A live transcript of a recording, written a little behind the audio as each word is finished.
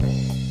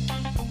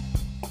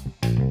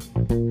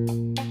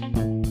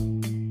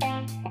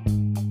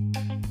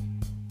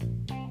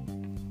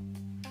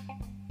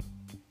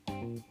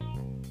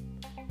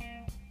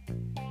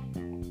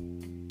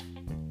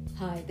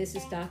This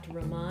is Dr.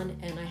 Rahman,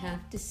 and I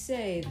have to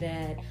say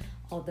that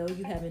although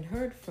you haven't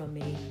heard from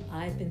me,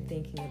 I've been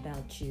thinking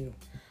about you.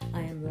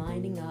 I am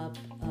lining up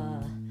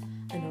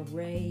an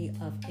array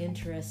of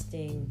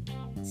interesting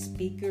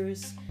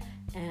speakers,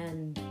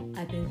 and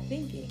I've been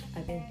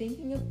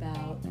thinking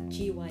about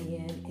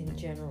GYN in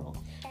general,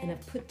 and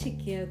I've put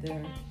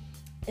together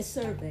a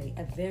survey,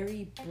 a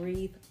very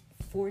brief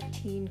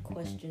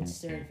 14-question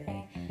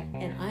survey,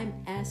 and I'm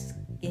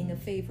asking a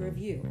favor of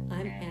you.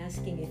 I'm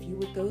asking if you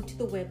would go to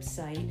the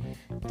website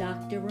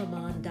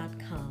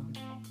drrahman.com,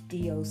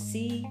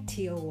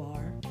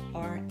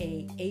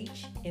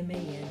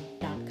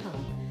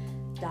 DoctorRahman.com,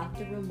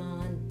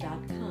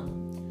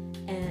 drrahman.com,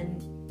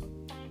 and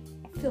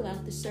fill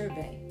out the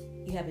survey.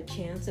 You have a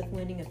chance of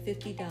winning a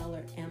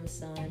 $50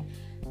 Amazon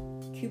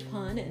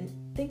coupon, and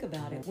think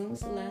about it. When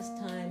was the last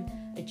time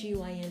a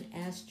GYN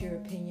asked your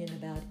opinion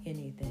about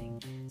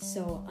anything?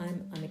 So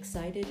I'm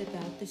excited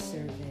about the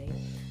survey.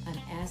 I'm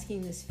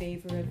asking this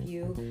favor of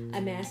you.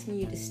 I'm asking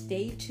you to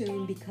stay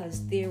tuned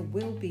because there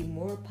will be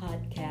more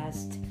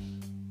podcasts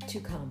to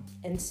come.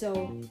 And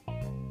so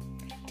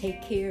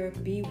take care,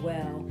 be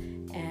well,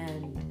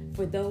 and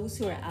for those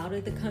who are out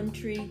of the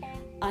country,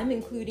 I'm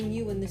including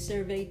you in the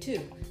survey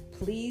too.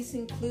 Please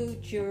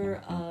include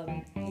your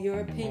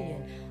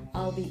opinion.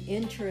 I'll be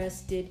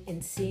interested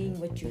in seeing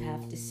what you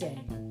have to say.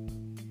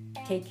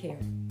 Take care.